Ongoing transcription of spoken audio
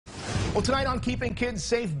Well, tonight on Keeping Kids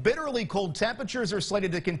Safe, bitterly cold temperatures are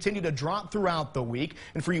slated to continue to drop throughout the week.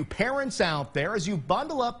 And for you parents out there, as you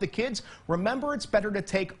bundle up the kids, remember it's better to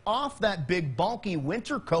take off that big bulky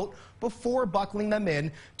winter coat before buckling them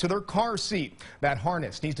in to their car seat. That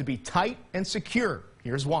harness needs to be tight and secure.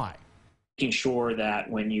 Here's why. Making sure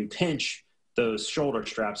that when you pinch those shoulder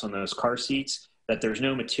straps on those car seats, that there's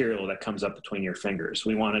no material that comes up between your fingers.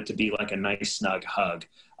 We want it to be like a nice snug hug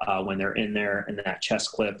when they're in there, and that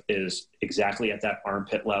chest clip is exactly at that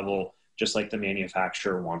armpit level, just like the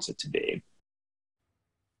manufacturer wants it to be.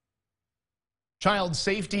 Child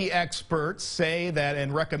safety experts say that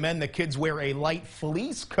and recommend the kids wear a light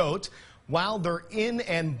fleece coat while they're in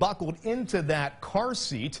and buckled into that car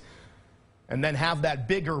seat, and then have that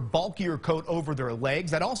bigger, bulkier coat over their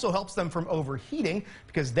legs. That also helps them from overheating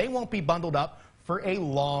because they won't be bundled up for a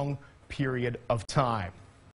long period of time.